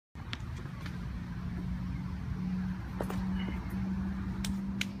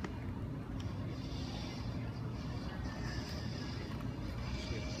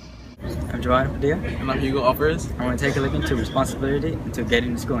I'm Joanne Padilla. And I'm Hugo Offers. I want to take a look into responsibility into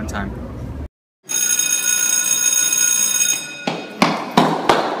getting to school on time.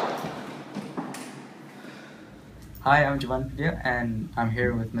 Hi, I'm Joanne Padilla, and I'm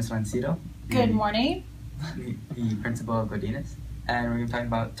here with Ms. Lancido. Good morning. The principal of Godinez. And we're going to be talking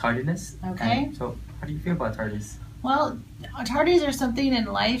about tardiness. Okay. And so, how do you feel about tardies? Well, tardies are something in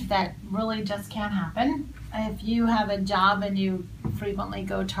life that really just can't happen. If you have a job and you frequently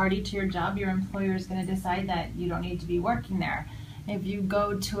go tardy to your job, your employer is going to decide that you don't need to be working there. If you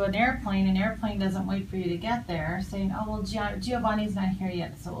go to an airplane doesn't wait for you to get there, saying, oh, well, Giovanni's not here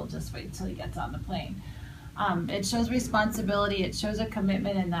yet, so we'll just wait till he gets on the plane. It shows responsibility, it shows a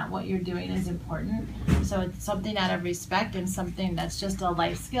commitment in that what you're doing is important. So it's something out of respect and something that's just a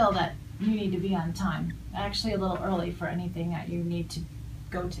life skill that you need to be on time. Actually a little early for anything that you need to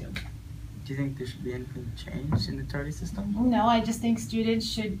go to. Do you think there should be anything changed in the tardy system? No, I just think students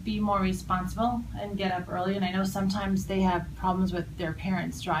should be more responsible and get up early. And I know sometimes they have problems with their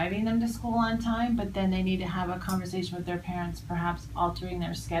parents driving them to school on time, but then they need to have a conversation with their parents, perhaps altering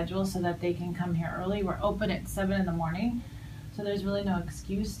their schedule so that they can come here early. We're open at 7 in the morning, so there's really no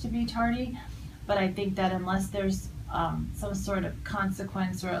excuse to be tardy. But I think that unless there's some sort of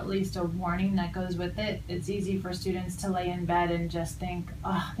consequence or at least a warning that goes with it, it's easy for students to lay in bed and just think,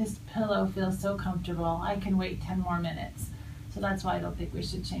 oh, this pillow feels so comfortable, I can wait 10 more minutes. So that's why I don't think we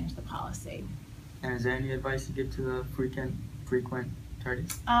should change the policy. And is there any advice you give to the frequent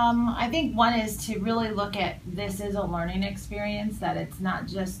tardies? I think one is to really look at this as a learning experience, that it's not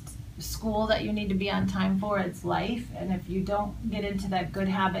just school that you need to be on time for, it's life. And if you don't get into that good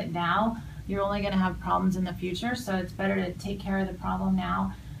habit now, you're only going to have problems in the future. So it's better to take care of the problem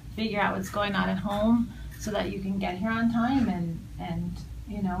now, figure out what's going on at home so that you can get here on time and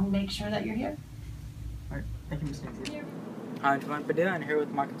you know, make sure that you're here. All right, thank you, Ms. Nancy. Hi, I'm Joanne Padilla. I'm here with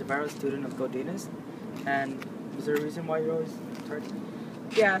Marco Tavares, student of Godinez. And is there a reason why you're always tardy?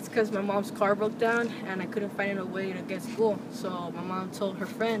 Yeah, it's because my mom's car broke down and I couldn't find a way to get to school. So my mom told her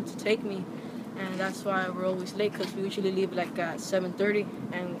friend to take me. And that's why we're always late, because we usually leave like at 7:30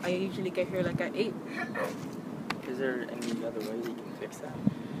 and I usually get here like at 8. Is there any other way you can fix that?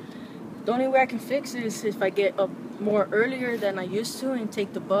 The only way I can fix it is if I get up more earlier than I used to and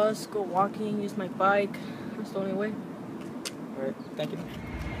take the bus, go walking, use my bike. That's the only way. Alright, thank you.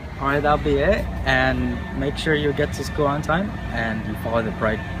 Alright, that'll be it. And make sure you get to school on time and you follow the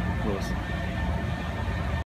Pride rules.